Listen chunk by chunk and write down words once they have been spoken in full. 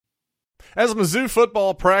As Mizzou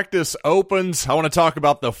football practice opens, I want to talk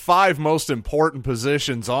about the 5 most important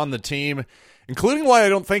positions on the team, including why I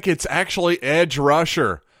don't think it's actually edge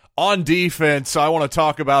rusher on defense. So I want to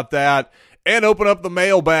talk about that and open up the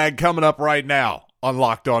mailbag coming up right now on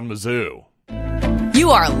Locked On Mizzou.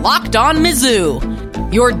 You are Locked On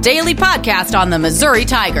Mizzou, your daily podcast on the Missouri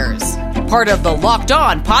Tigers, part of the Locked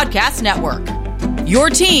On Podcast Network, your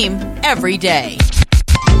team every day.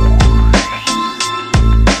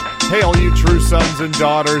 Hey, all you true sons and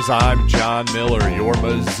daughters, I'm John Miller, your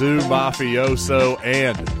Mizzou mafioso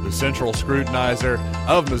and the central scrutinizer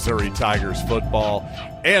of Missouri Tigers football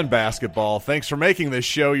and basketball. Thanks for making this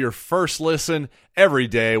show your first listen every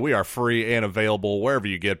day. We are free and available wherever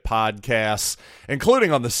you get podcasts,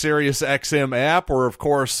 including on the SiriusXM app, where, of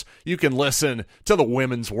course, you can listen to the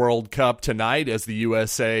Women's World Cup tonight as the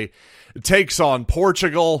USA takes on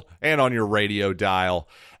Portugal, and on your radio dial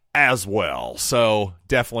as well. So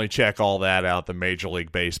definitely check all that out, the Major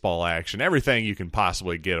League Baseball action, everything you can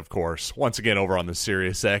possibly get, of course, once again over on the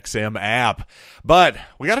SiriusXM app. But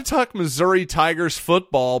we got to talk Missouri Tigers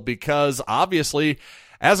football because obviously,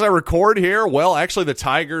 as I record here, well, actually the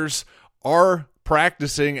Tigers are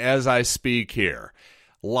practicing as I speak here,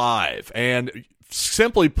 live. And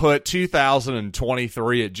simply put,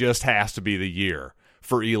 2023, it just has to be the year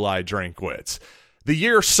for Eli Drinkwitz. The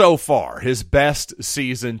year so far, his best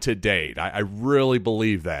season to date. I really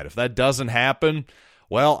believe that. If that doesn't happen,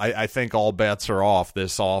 well, I think all bets are off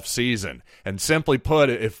this offseason. And simply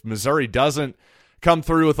put, if Missouri doesn't come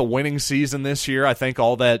through with a winning season this year, I think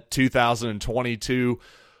all that 2022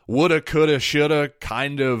 woulda, coulda, shoulda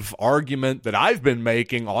kind of argument that I've been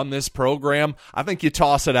making on this program, I think you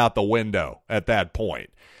toss it out the window at that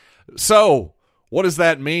point. So, what does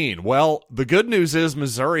that mean? Well, the good news is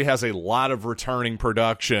Missouri has a lot of returning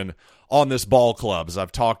production on this ball club, as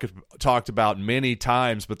I've talked about many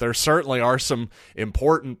times, but there certainly are some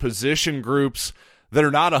important position groups that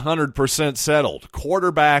are not 100% settled.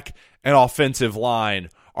 Quarterback and offensive line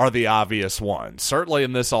are the obvious ones. Certainly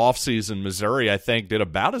in this offseason, Missouri, I think, did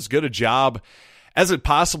about as good a job as it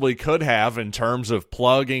possibly could have in terms of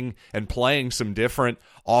plugging and playing some different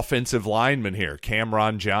offensive linemen here.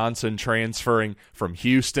 Cameron Johnson transferring from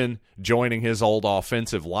Houston, joining his old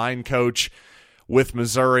offensive line coach with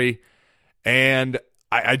Missouri. And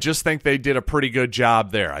I just think they did a pretty good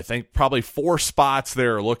job there. I think probably 4 spots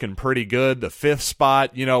there are looking pretty good. The 5th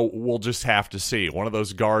spot, we'll just have to see. One of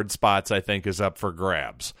those guard spots, I think, is up for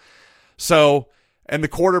grabs. So, and the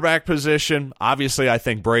quarterback position, obviously I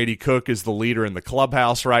think Brady Cook is the leader in the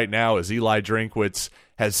clubhouse right now, as Eli Drinkwitz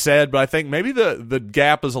has said, but I think maybe the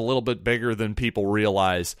gap is a little bit bigger than people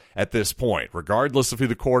realize at this point. Regardless of who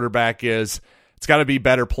the quarterback is, it's got to be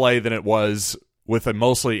better play than it was with a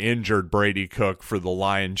mostly injured Brady Cook for the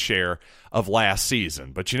lion's share of last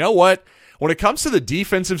season. But you know what? When it comes to the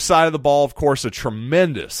defensive side of the ball, of course, a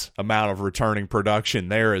tremendous amount of returning production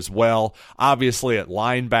there as well. Obviously at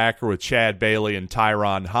linebacker with Chad Bailey and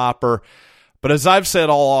Tyron Hopper. But as I've said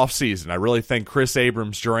all offseason, I really think Chris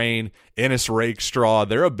Abrams-Drain, Ennis Rakestraw,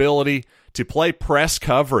 their ability to play press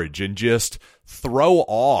coverage and just throw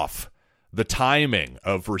off the timing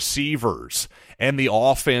of receivers and the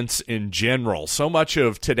offense in general. So much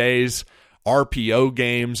of today's RPO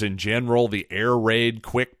games in general, the air raid,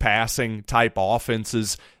 quick passing type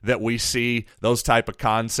offenses that we see, those type of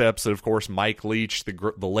concepts that, of course, Mike Leach,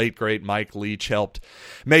 the late, great Mike Leach, helped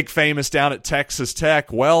make famous down at Texas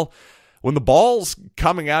Tech. Well, when the ball's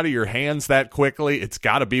coming out of your hands that quickly, it's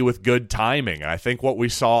got to be with good timing. And I think what we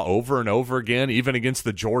saw over and over again, even against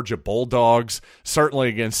the Georgia Bulldogs, certainly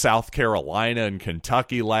against South Carolina and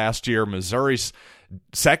Kentucky last year, Missouri's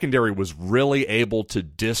secondary was really able to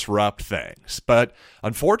disrupt things. But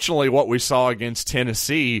unfortunately, what we saw against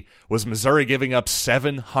Tennessee was Missouri giving up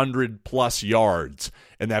 700-plus yards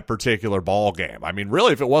in that particular ball game. I mean,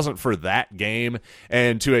 really, if it wasn't for that game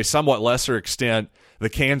and to a somewhat lesser extent the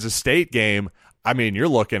Kansas State game, I mean, you're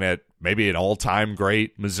looking at maybe an all-time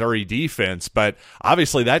great Missouri defense, but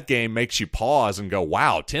obviously that game makes you pause and go,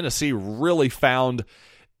 wow, Tennessee really found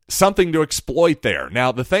something to exploit there.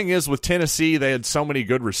 Now, the thing is with Tennessee, they had so many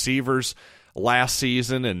good receivers last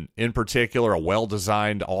season, and in particular a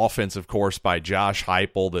well-designed offense, of course, by Josh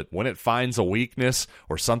Heupel, that when it finds a weakness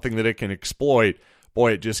or something that it can exploit,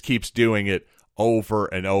 boy, it just keeps doing it over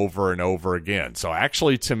and over and over again. So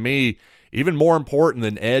actually, to me, even more important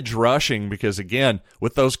than edge rushing, because again,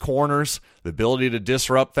 with those corners, the ability to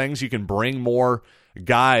disrupt things, you can bring more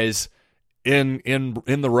guys in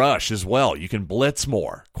the rush as well. You can blitz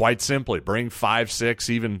more, quite simply. Bring 5, 6,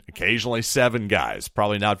 even occasionally 7 guys.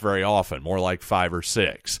 Probably not very often, more like 5 or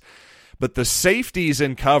 6. But the safeties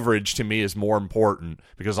in coverage to me is more important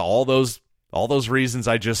because all those reasons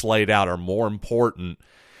I just laid out are more important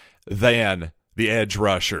than the edge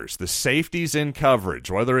rushers. The safeties in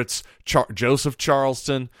coverage, whether it's Joseph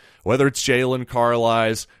Charleston, whether it's Jalen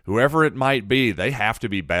Carlisle, whoever it might be, they have to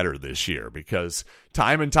be better this year because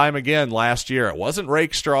time and time again last year, it wasn't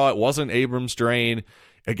Rakestraw, it wasn't Abrams Drain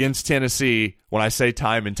against Tennessee. When I say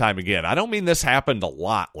time and time again, I don't mean this happened a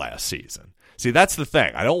lot last season. See, that's the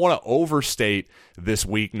thing. I don't want to overstate this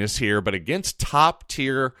weakness here, but against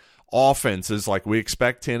top-tier offenses like we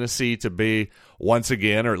expect Tennessee to be once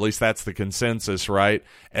again, or at least that's the consensus, right?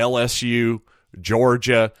 LSU,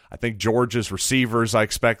 Georgia. I think Georgia's receivers, I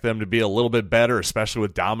expect them to be a little bit better, especially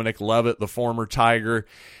with Dominic Lovett, the former Tiger,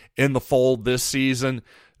 in the fold this season.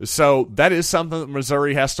 So that is something that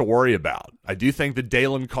Missouri has to worry about. I do think that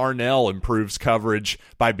Dalen Carnell improves coverage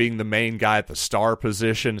by being the main guy at the star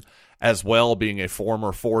position as well, being a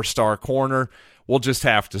former 4-star corner. We'll just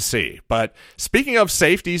have to see. But speaking of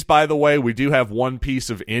safeties, by the way, we do have one piece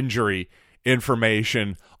of injury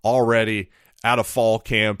information already out of fall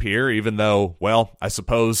camp here, even though, well, I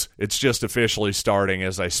suppose it's just officially starting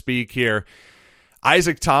as I speak here.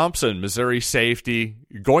 Isaac Thompson, Missouri safety,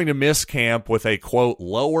 going to miss camp with a, quote,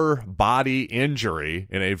 lower body injury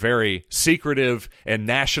in a very secretive and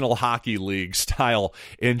National Hockey League style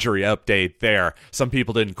injury update there. Some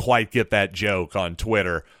people didn't quite get that joke on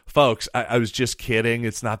Twitter. Folks, I was just kidding.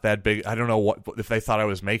 It's not that big. I don't know if they thought I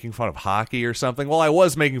was making fun of hockey or something. Well, I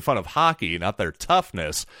was making fun of hockey, not their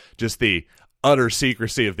toughness, just the utter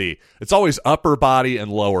secrecy of it's always upper body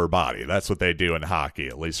and lower body. That's what they do in hockey,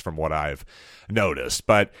 at least from what I've noticed.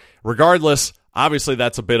 But regardless, obviously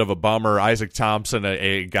that's a bit of a bummer. Isaac Thompson,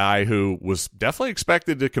 a guy who was definitely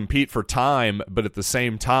expected to compete for time, but at the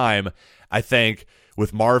same time, I think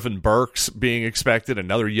with Marvin Burks being expected,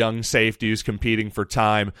 another young safety who's competing for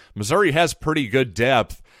time, Missouri has pretty good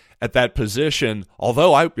depth at that position.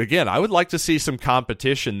 Although, I would like to see some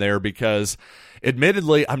competition there because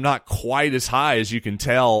admittedly, I'm not quite as high as you can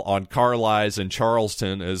tell on Carlisle and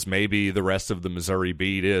Charleston as maybe the rest of the Missouri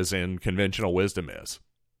beat is and conventional wisdom is.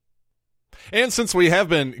 And since we have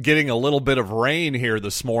been getting a little bit of rain here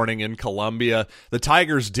this morning in Columbia, the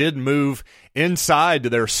Tigers did move inside to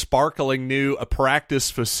their sparkling new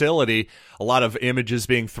practice facility. A lot of images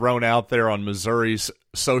being thrown out there on Missouri's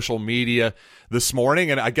social media this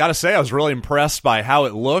morning, and I gotta say I was really impressed by how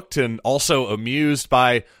it looked and also amused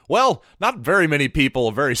by, well, not very many people,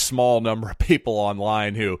 a very small number of people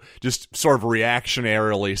online who just sort of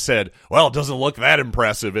reactionarily said, well, it doesn't look that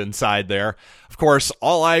impressive inside there. Of course,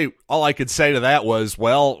 all I could say to that was,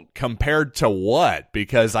 well, compared to what?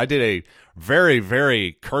 Because I did a very,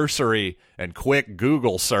 very cursory and quick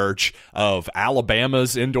Google search of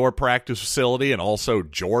Alabama's indoor practice facility and also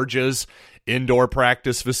Georgia's indoor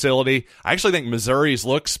practice facility. I actually think Missouri's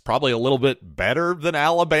looks probably a little bit better than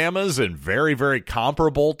Alabama's and very, very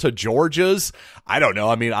comparable to Georgia's. I don't know.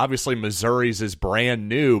 I mean, obviously Missouri's is brand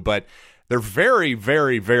new, but they're very,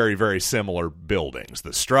 very, very, very similar buildings.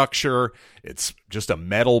 The structure, it's just a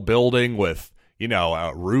metal building with,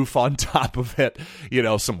 a roof on top of it,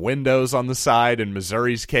 some windows on the side. In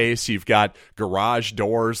Missouri's case, you've got garage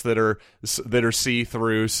doors that are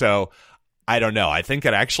see-through. So I don't know. I think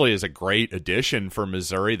it actually is a great addition for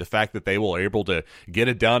Missouri. The fact that they were able to get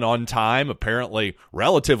it done on time, apparently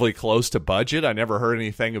relatively close to budget. I never heard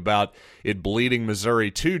anything about it bleeding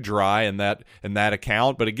Missouri too dry in that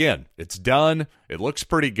account. But again, it's done. It looks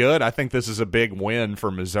pretty good. I think this is a big win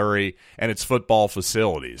for Missouri and its football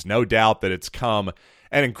facilities. No doubt that it's come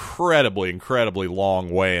an incredibly, incredibly long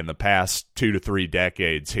way in the past 2 to 3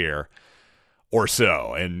 decades here or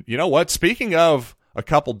so. And you know what? Speaking of a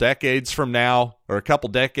couple decades from now, or a couple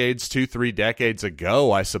decades, 2-3 decades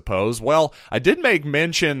ago, I suppose. Well, I did make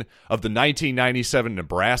mention of the 1997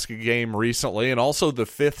 Nebraska game recently, and also the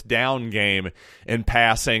 5th down game in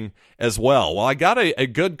passing as well. Well, I got a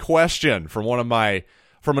good question from an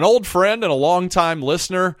old friend and a longtime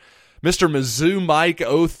listener, Mr. Mizzou Mike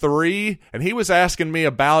 03, and he was asking me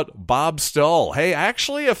about Bob Stull. Hey,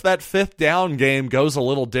 actually, if that 5th down game goes a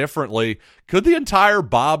little differently, could the entire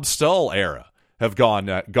Bob Stull era have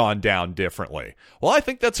gone down differently? Well, I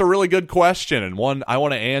think that's a really good question, and one I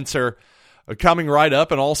want to answer coming right up,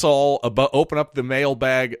 and also I'll open up the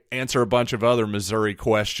mailbag, answer a bunch of other Missouri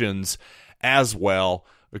questions as well,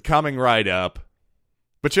 coming right up.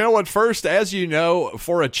 But you know what? First, as you know,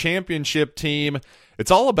 for a championship team, it's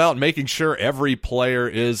all about making sure every player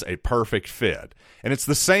is a perfect fit. And it's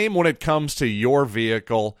the same when it comes to your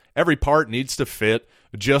vehicle. Every part needs to fit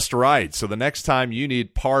just right. So the next time you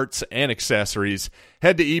need parts and accessories,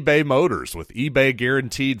 head to eBay Motors. With eBay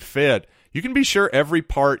Guaranteed Fit, you can be sure every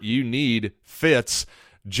part you need fits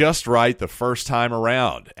just right the first time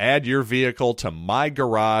around. Add your vehicle to My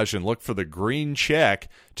Garage and look for the green check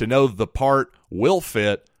to know the part will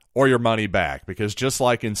fit or your money back, because just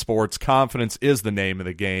like in sports, confidence is the name of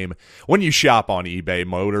the game when you shop on eBay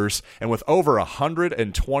Motors. And with over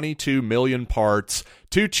 122 million parts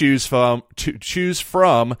to choose from,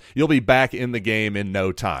 you'll be back in the game in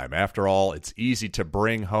no time. After all, it's easy to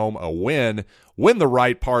bring home a win when the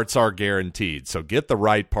right parts are guaranteed. So get the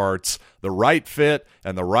right parts, the right fit,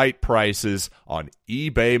 and the right prices on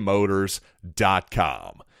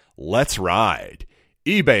ebaymotors.com. Let's ride.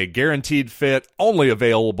 eBay Guaranteed Fit, only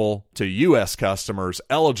available to U.S. customers.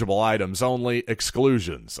 Eligible items only.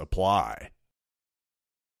 Exclusions apply.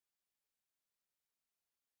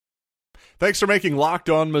 Thanks for making Locked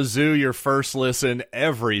On Mizzou your first listen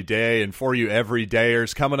every day. And for you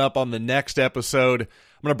everydayers, coming up on the next episode,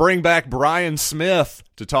 I'm going to bring back Brian Smith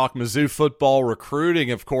to talk Mizzou football recruiting.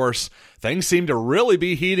 Of course, things seem to really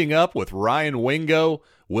be heating up with Ryan Wingo,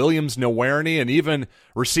 Williams Nowerney, and even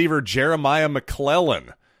receiver Jeremiah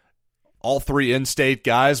McClellan. All three in-state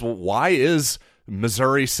guys. Well, why is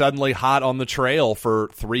Missouri suddenly hot on the trail for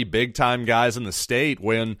three big-time guys in the state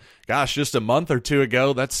when, gosh, just a month or two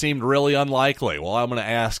ago, that seemed really unlikely? Well, I'm going to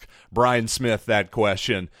ask Brian Smith that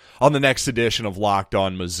question on the next edition of Locked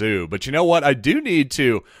On Mizzou. But you know what? I do need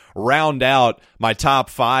to round out my top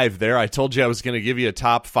five there. I told you I was going to give you a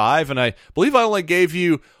top five, and I believe I only gave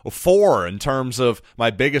you four in terms of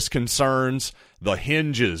my biggest concerns, the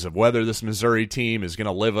hinges of whether this Missouri team is going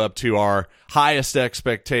to live up to our highest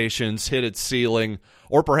expectations, hit its ceiling,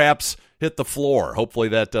 or perhaps hit the floor. Hopefully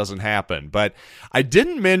that doesn't happen. But I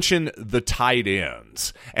didn't mention the tight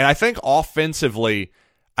ends. And I think offensively,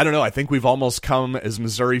 I don't know, I think we've almost come as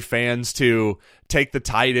Missouri fans to take the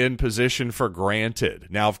tight end position for granted.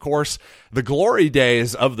 Now, of course, the glory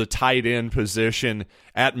days of the tight end position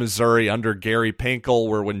at Missouri under Gary Pinkel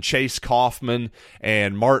were when Chase Kaufman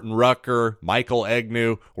and Martin Rucker, Michael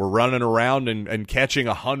Egnew were running around and catching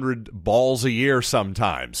 100 balls a year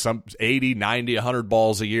sometimes, some 80, 90, 100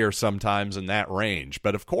 balls a year sometimes in that range.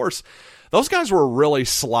 But of course, those guys were really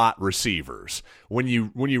slot receivers when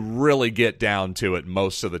you really get down to it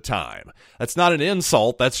most of the time. That's not an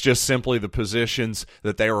insult. That's just simply the positions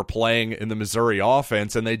that they were playing in the Missouri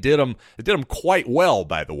offense, and they did them quite well,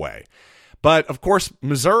 by the way. But, of course,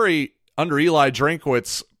 Missouri, under Eli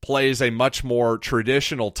Drinkwitz, plays a much more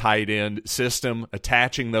traditional tight end system,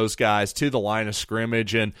 attaching those guys to the line of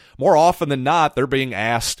scrimmage, and more often than not, they're being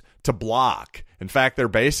asked to block. In fact, they're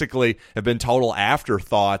basically have been total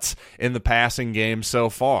afterthoughts in the passing game so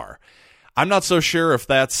far. I'm not so sure if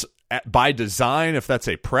that's by design, if that's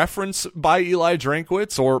a preference by Eli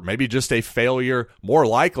Drinkwitz, or maybe just a failure, more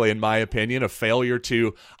likely, in my opinion, a failure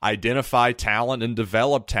to identify talent and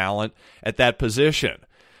develop talent at that position.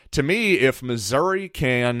 To me, if Missouri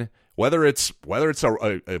can, whether it's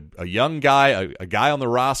a young guy, a guy on the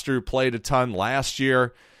roster who played a ton last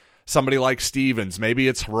year, somebody like Stevens, maybe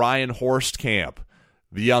it's Ryan Horstkamp,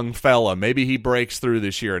 the young fella, maybe he breaks through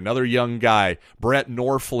this year, another young guy, Brett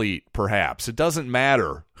Norfleet, perhaps. It doesn't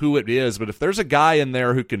matter who it is, but if there's a guy in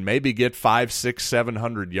there who can maybe get 500, 600,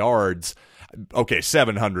 700 yards, okay,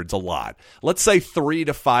 700's a lot. Let's say 300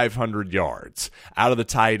 to 500 yards out of the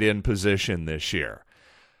tight end position this year.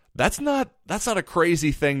 That's not a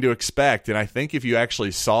crazy thing to expect, and I think if you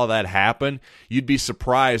actually saw that happen, you'd be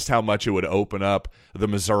surprised how much it would open up the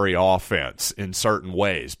Missouri offense in certain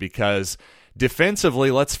ways, because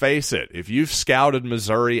defensively, let's face it, if you've scouted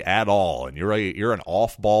Missouri at all and you're an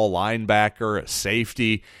off-ball linebacker, a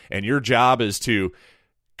safety, and your job is to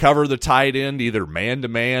cover the tight end either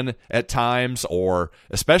man-to-man at times or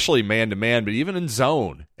especially man-to-man, but even in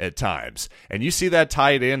zone at times, and you see that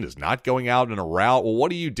tight end is not going out in a route, well, what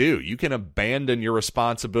do? You can abandon your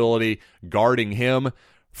responsibility guarding him,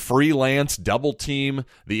 freelance, double team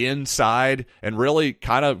the inside, and really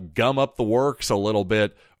kind of gum up the works a little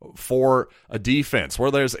bit for a defense where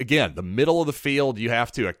there's, again, the middle of the field, you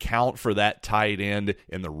have to account for that tight end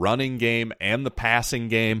in the running game and the passing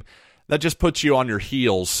game. That just puts you on your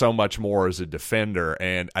heels so much more as a defender,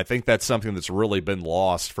 and I think that's something that's really been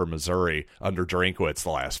lost for Missouri under Drinkwitz the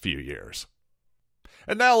last few years.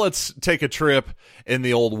 And now let's take a trip in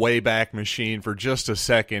the old Wayback Machine for just a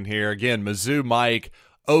second here. Again, Mizzou Mike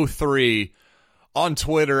 03 on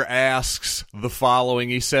Twitter asks the following.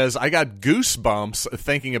 He says, I got goosebumps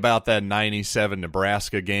thinking about that 97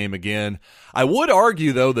 Nebraska game again. I would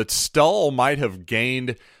argue, though, that Stull might have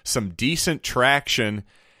gained some decent traction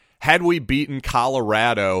had we beaten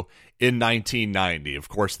Colorado in 1990, of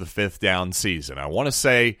course, the fifth down season. I want to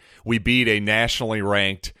say we beat a nationally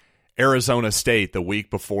ranked Arizona State the week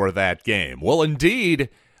before that game. Well, indeed,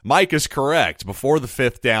 Mike is correct. Before the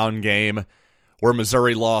fifth down game, where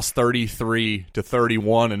Missouri lost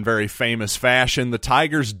 33-31 in very famous fashion, the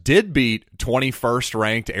Tigers did beat 21st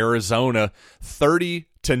ranked Arizona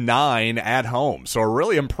 30-9 at home. So a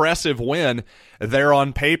really impressive win there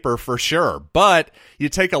on paper for sure. But you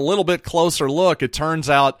take a little bit closer look, it turns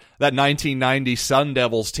out that 1990 Sun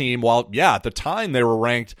Devils team, while at the time they were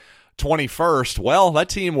ranked 21st, well, that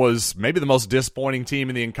team was maybe the most disappointing team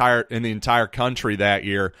in the entire country that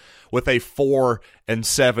year, with a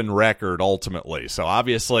 4-7 record ultimately. So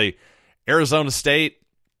obviously, Arizona State,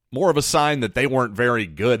 more of a sign that they weren't very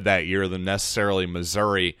good that year than necessarily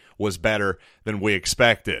Missouri was better than we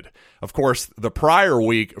expected. Of course, the prior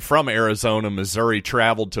week from Arizona, Missouri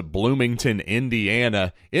traveled to Bloomington,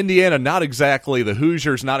 Indiana. Indiana, not exactly the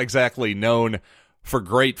Hoosiers, not exactly known for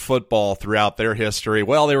great football throughout their history.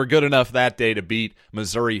 Well, they were good enough that day to beat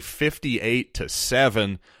Missouri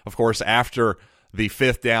 58-7. Of course, after the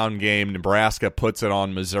fifth down game, Nebraska puts it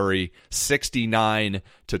on Missouri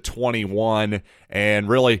 69-21, and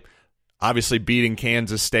really, obviously beating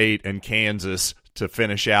Kansas State and Kansas to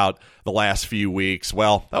finish out the last few weeks.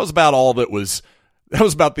 Well, that was about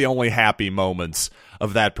the only happy moments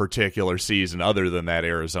of that particular season other than that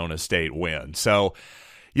Arizona State win. So,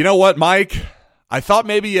 you know what, Mike? I thought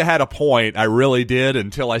maybe you had a point. I really did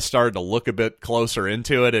until I started to look a bit closer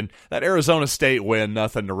into it. And that Arizona State win,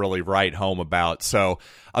 nothing to really write home about. So,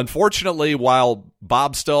 unfortunately, while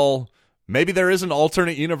Bob Stoll, maybe there is an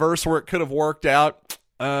alternate universe where it could have worked out,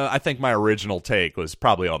 I think my original take was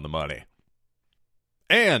probably on the money.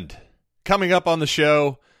 And coming up on the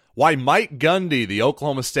show, why Mike Gundy, the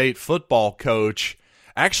Oklahoma State football coach,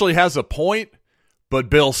 actually has a point, but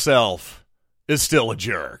Bill Self is still a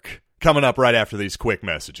jerk. Coming up right after these quick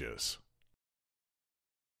messages.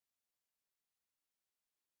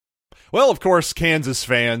 Well, of course, Kansas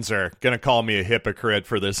fans are going to call me a hypocrite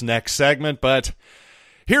for this next segment, but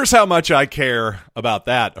here's how much I care about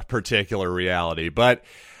that particular reality. But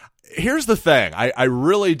here's the thing. I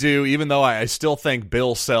really do, even though I still think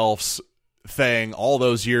Bill Self's thing all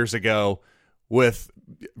those years ago with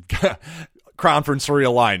conference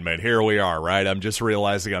realignment. Here we are, right? I'm just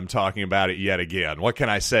realizing I'm talking about it yet again. What can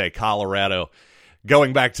I say? Colorado,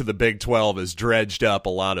 going back to the Big 12, has dredged up a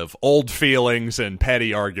lot of old feelings and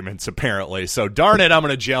petty arguments, apparently. So darn it, I'm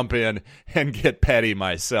going to jump in and get petty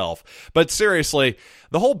myself. But seriously,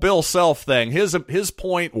 the whole Bill Self thing, his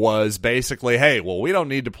point was basically, hey, well, we don't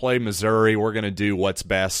need to play Missouri. We're going to do what's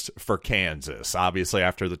best for Kansas. Obviously,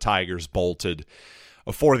 after the Tigers bolted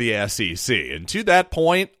for the SEC. And to that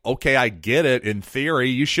point, okay, I get it. In theory,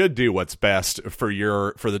 you should do what's best for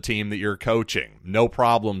the team that you're coaching. No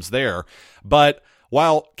problems there. But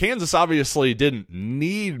while Kansas obviously didn't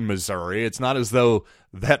need Missouri, it's not as though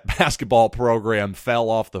that basketball program fell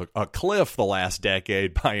off a cliff the last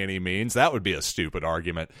decade by any means. That would be a stupid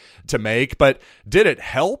argument to make. But did it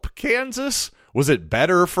help Kansas? Was it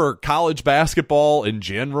better for college basketball in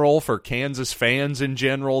general, for Kansas fans in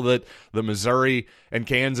general, that the Missouri and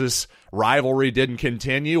Kansas rivalry didn't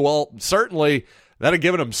continue? Well, certainly that had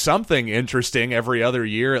given them something interesting every other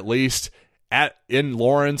year, at least in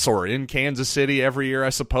Lawrence or in Kansas City every year,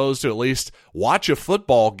 I suppose, to at least watch a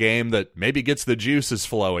football game that maybe gets the juices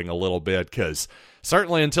flowing a little bit, because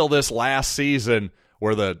certainly until this last season,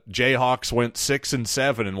 where the Jayhawks went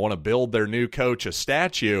 6-7 and want to build their new coach a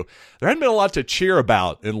statue, there hadn't been a lot to cheer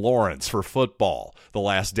about in Lawrence for football the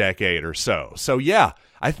last decade or so. So yeah,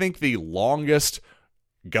 I think the longest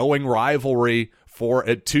going rivalry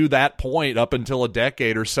to that point up until a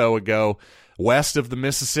decade or so ago, west of the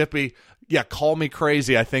Mississippi, yeah, call me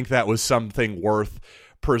crazy. I think that was something worth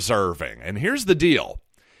preserving. And here's the deal.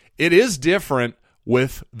 It is different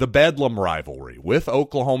with the Bedlam rivalry, with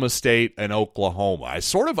Oklahoma State and Oklahoma. I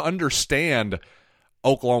sort of understand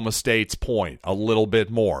Oklahoma State's point a little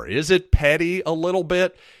bit more. Is it petty a little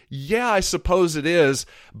bit? Yeah, I suppose it is,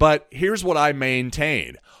 but here's what I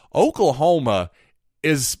maintain. Oklahoma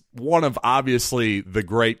is one of, obviously, the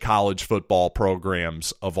great college football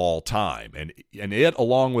programs of all time, and it,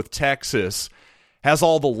 along with Texas, has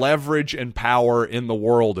all the leverage and power in the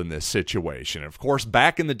world in this situation. Of course,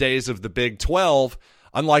 back in the days of the Big 12,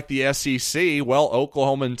 unlike the SEC, well,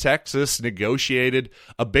 Oklahoma and Texas negotiated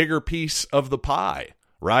a bigger piece of the pie,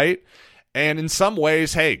 right? And in some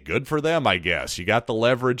ways, hey, good for them, I guess. You got the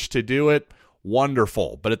leverage to do it,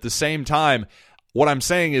 wonderful. But at the same time, what I'm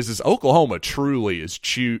saying is Oklahoma truly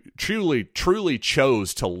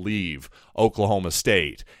chose to leave Oklahoma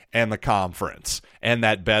State and the conference and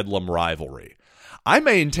that Bedlam rivalry. I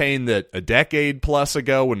maintain that a decade plus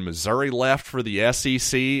ago when Missouri left for the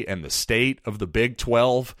SEC and the state of the Big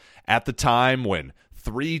 12 at the time when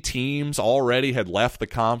 3 teams already had left the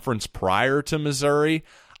conference prior to Missouri,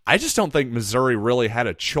 I just don't think Missouri really had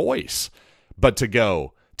a choice but to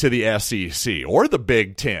go to the SEC or the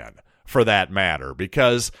Big 10 for that matter,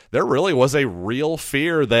 because there really was a real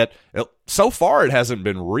fear that so far it hasn't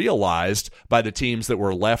been realized by the teams that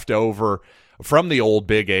were left over from the old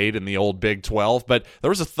Big 8 and the old Big 12, but there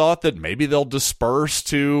was a thought that maybe they'll disperse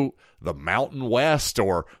to the Mountain West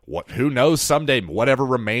or who knows someday, whatever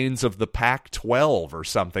remains of the Pac-12 or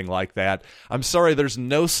something like that. I'm sorry, there's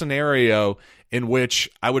no scenario in which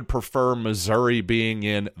I would prefer Missouri being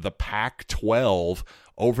in the Pac-12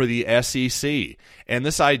 over the SEC. And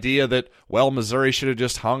this idea that, well, Missouri should have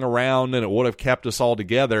just hung around and it would have kept us all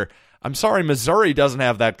together, I'm sorry, Missouri doesn't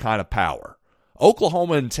have that kind of power.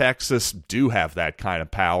 Oklahoma and Texas do have that kind of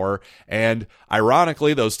power, and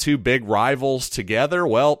ironically, those two big rivals together,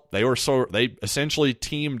 well, they essentially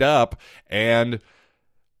teamed up and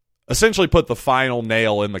essentially put the final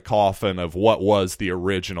nail in the coffin of what was the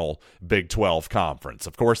original Big 12 conference.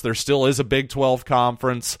 Of course, there still is a Big 12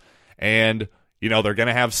 conference, and they're going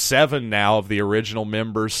to have 7 now of the original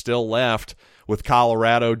members still left, with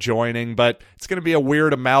Colorado joining, but it's going to be a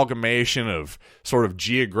weird amalgamation of sort of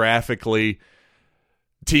geographically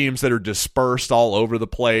teams that are dispersed all over the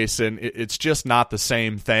place, and it's just not the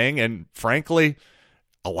same thing. And frankly,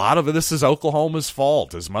 a lot of this is Oklahoma's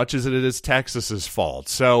fault as much as it is Texas's fault.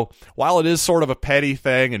 So while it is sort of a petty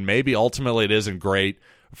thing, and maybe ultimately it isn't great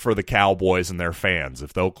for the Cowboys and their fans,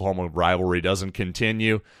 if the Oklahoma rivalry doesn't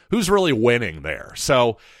continue, who's really winning there?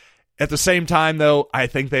 So at the same time, though, I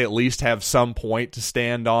think they at least have some point to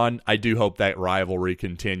stand on. I do hope that rivalry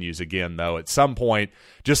continues again, though. At some point,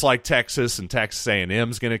 just like Texas and Texas A&M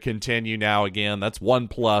is going to continue now again. That's one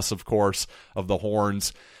plus, of course, of the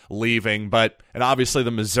Horns leaving. And obviously the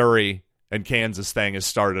Missouri and Kansas thing has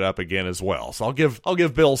started up again as well. So I'll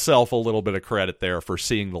give Bill Self a little bit of credit there for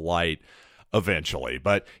seeing the light eventually.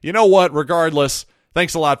 But you know what? Regardless,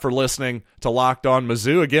 thanks a lot for listening to Locked On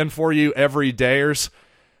Mizzou. Again, for you everydayers,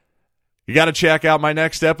 you got to check out my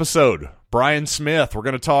next episode. Brian Smith, we're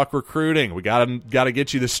going to talk recruiting. We got to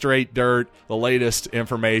get you the straight dirt, the latest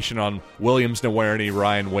information on Williams Nwaneri,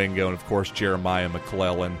 Ryan Wingo, and of course Jeremiah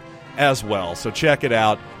McClellan as well. So check it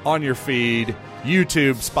out on your feed,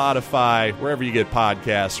 YouTube, Spotify, wherever you get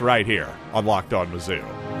podcasts, right here on Locked On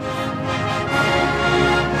Mizzou.